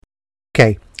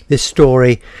Okay, this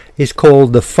story is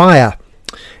called The Fire.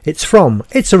 It's from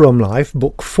It's a Rum Life,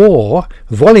 Book 4,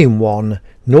 Volume 1,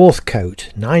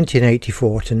 Northcote, 1984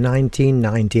 to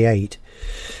 1998.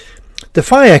 The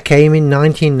fire came in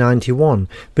 1991,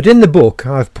 but in the book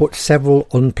I've put several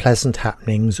unpleasant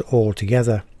happenings all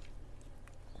together.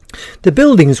 The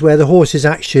buildings where the horses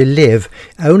actually live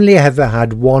only ever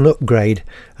had one upgrade,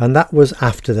 and that was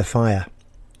after the fire.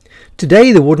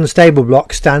 Today the wooden stable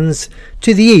block stands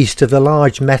to the east of the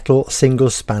large metal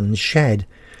single-span shed,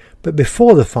 but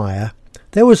before the fire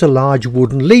there was a large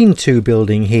wooden lean-to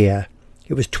building here.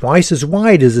 It was twice as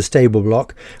wide as the stable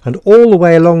block and all the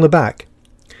way along the back.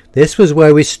 This was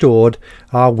where we stored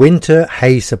our winter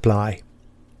hay supply.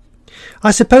 I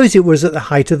suppose it was at the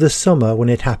height of the summer when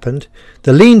it happened.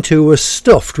 The lean-to was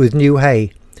stuffed with new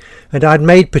hay, and I'd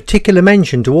made particular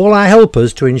mention to all our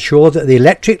helpers to ensure that the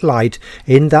electric light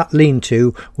in that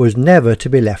lean-to was never to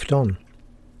be left on.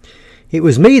 It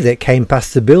was me that came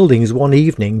past the buildings one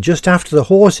evening just after the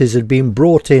horses had been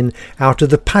brought in out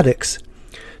of the paddocks.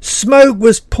 Smoke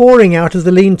was pouring out of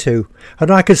the lean-to, and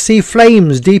I could see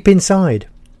flames deep inside.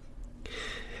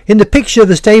 In the picture of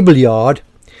the stable yard,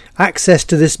 access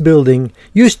to this building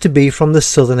used to be from the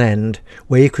southern end,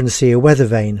 where you can see a weather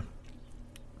vane.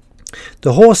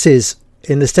 The horses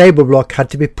in the stable block had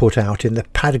to be put out in the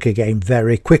paddock again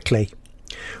very quickly.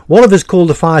 One of us called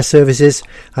the fire services,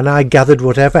 and I gathered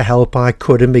whatever help I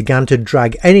could and began to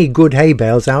drag any good hay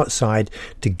bales outside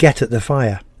to get at the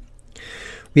fire.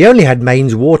 We only had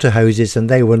mains water hoses, and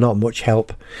they were not much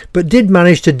help, but did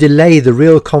manage to delay the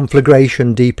real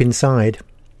conflagration deep inside.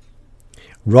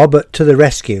 Robert to the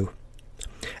rescue.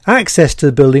 Access to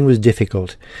the building was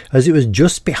difficult, as it was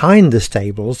just behind the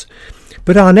stables,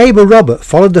 but our neighbour Robert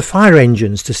followed the fire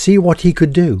engines to see what he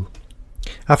could do.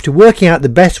 After working out the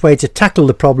best way to tackle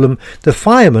the problem, the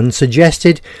fireman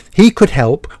suggested he could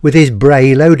help with his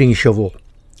Bray loading shovel.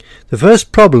 The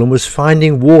first problem was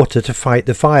finding water to fight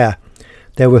the fire.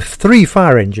 There were 3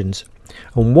 fire engines,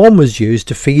 and one was used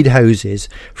to feed hoses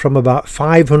from about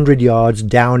 500 yards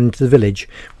down into the village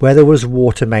where there was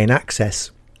water main access.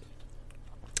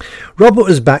 Robert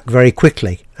was back very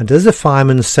quickly, and as the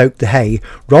fireman soaked the hay,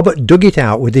 Robert dug it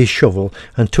out with his shovel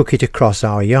and took it across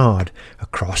our yard,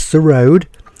 across the road,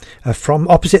 from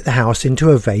opposite the house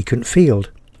into a vacant field.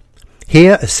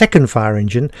 Here a second fire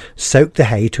engine soaked the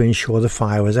hay to ensure the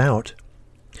fire was out.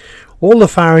 All the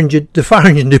fire engine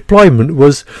deployment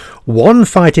was one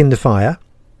fighting the fire,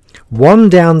 one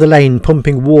down the lane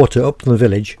pumping water up from the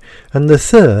village, and the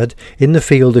third in the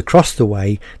field across the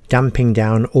way damping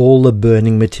down all the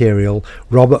burning material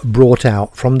Robert brought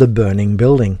out from the burning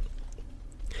building.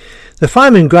 The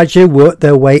firemen gradually worked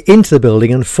their way into the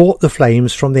building and fought the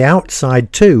flames from the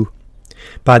outside too.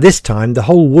 By this time the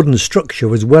whole wooden structure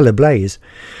was well ablaze,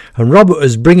 and Robert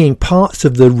was bringing parts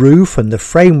of the roof and the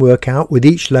framework out with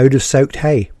each load of soaked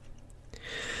hay.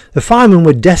 The firemen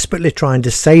were desperately trying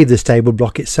to save the stable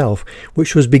block itself,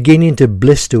 which was beginning to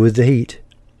blister with the heat.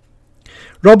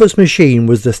 Robert's machine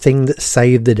was the thing that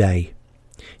saved the day.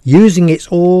 Using its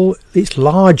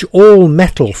large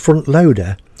all-metal front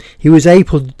loader, he was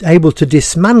able to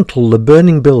dismantle the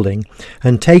burning building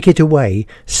and take it away,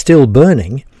 still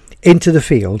burning, into the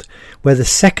field where the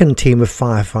second team of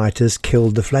firefighters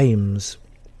killed the flames.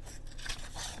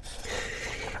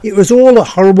 It was all a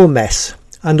horrible mess,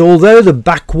 and although the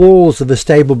back walls of the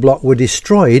stable block were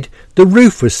destroyed, the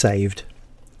roof was saved.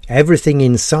 Everything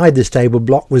inside the stable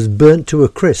block was burnt to a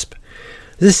crisp.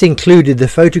 This included the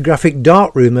photographic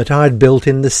darkroom that I had built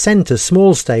in the centre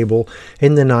small stable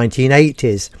in the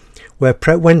 1980s, where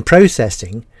when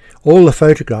processing all the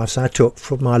photographs I took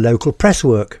from my local press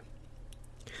work.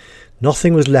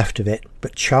 Nothing was left of it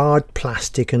but charred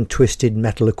plastic and twisted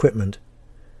metal equipment.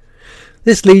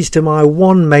 This leads to my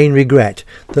one main regret,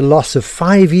 the loss of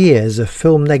 5 years of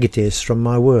film negatives from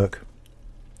my work.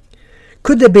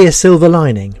 Could there be a silver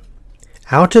lining?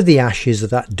 Out of the ashes of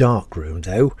that dark room,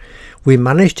 though, we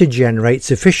managed to generate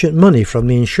sufficient money from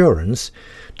the insurance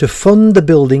to fund the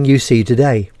building you see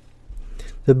today.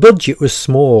 The budget was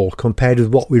small compared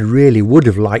with what we really would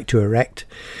have liked to erect,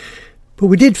 but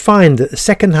we did find that the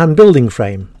second-hand building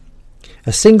frame,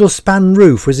 a single-span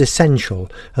roof, was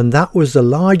essential, and that was the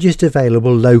largest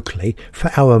available locally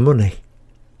for our money.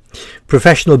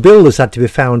 Professional builders had to be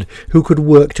found who could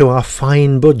work to our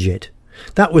fine budget.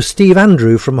 That was Steve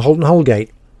Andrew from Holt &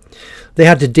 Holgate. They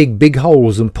had to dig big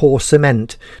holes and pour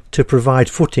cement to provide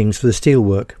footings for the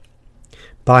steelwork.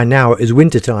 By now it was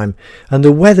winter time, and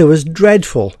the weather was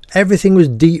dreadful. Everything was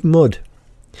deep mud.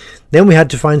 Then we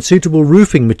had to find suitable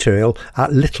roofing material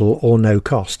at little or no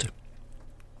cost.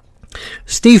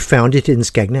 Steve found it in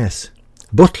Skegness.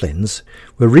 Butlins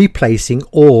were replacing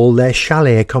all their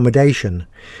chalet accommodation,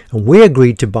 and we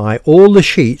agreed to buy all the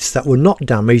sheets that were not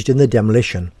damaged in the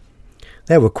demolition.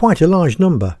 There were quite a large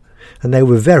number, and they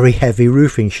were very heavy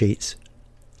roofing sheets.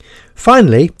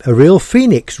 Finally, a real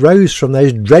phoenix rose from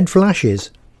those dreadful ashes.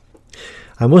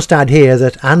 I must add here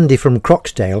that Andy from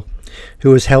Croxdale,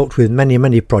 who has helped with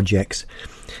many projects,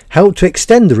 helped to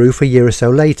extend the roof a year or so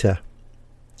later.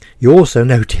 You also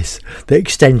notice the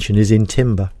extension is in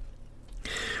timber.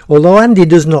 Although Andy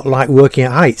does not like working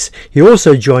at heights, he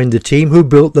also joined the team who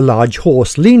built the large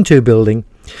horse lean-to building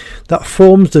that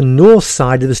forms the north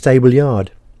side of the stable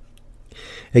yard.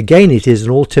 Again, it is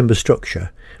an all-timber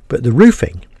structure, but the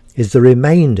roofing is the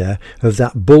remainder of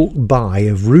that bulk buy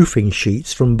of roofing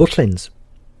sheets from Butlins.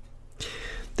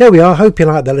 There we are. Hope you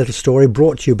like that little story,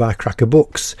 brought to you by Cracker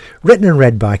Books, written and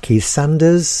read by Keith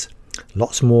Sanders.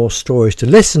 Lots more stories to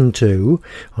listen to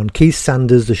on Keith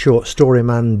Sanders, the short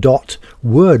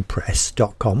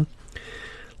storyman.wordpress.com.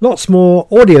 Lots more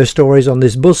audio stories on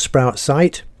this Buzzsprout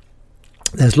site.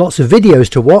 There's lots of videos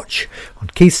to watch on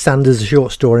Keith Sanders, the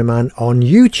short storyman on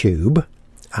YouTube,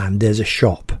 and there's a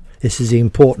shop. This is the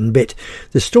important bit.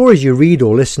 The stories you read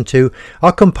or listen to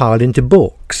are compiled into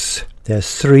books.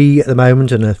 There's 3 at the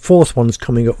moment, and a 4th one's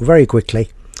coming up very quickly,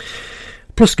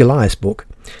 plus Goliath's book.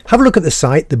 Have a look at the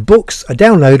site. The books are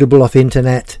downloadable off the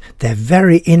internet. They're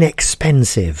very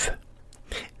inexpensive.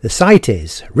 The site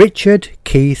is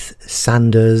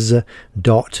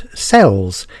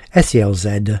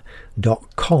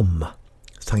richardkeithsanders.selz.com.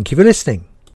 Thank you for listening.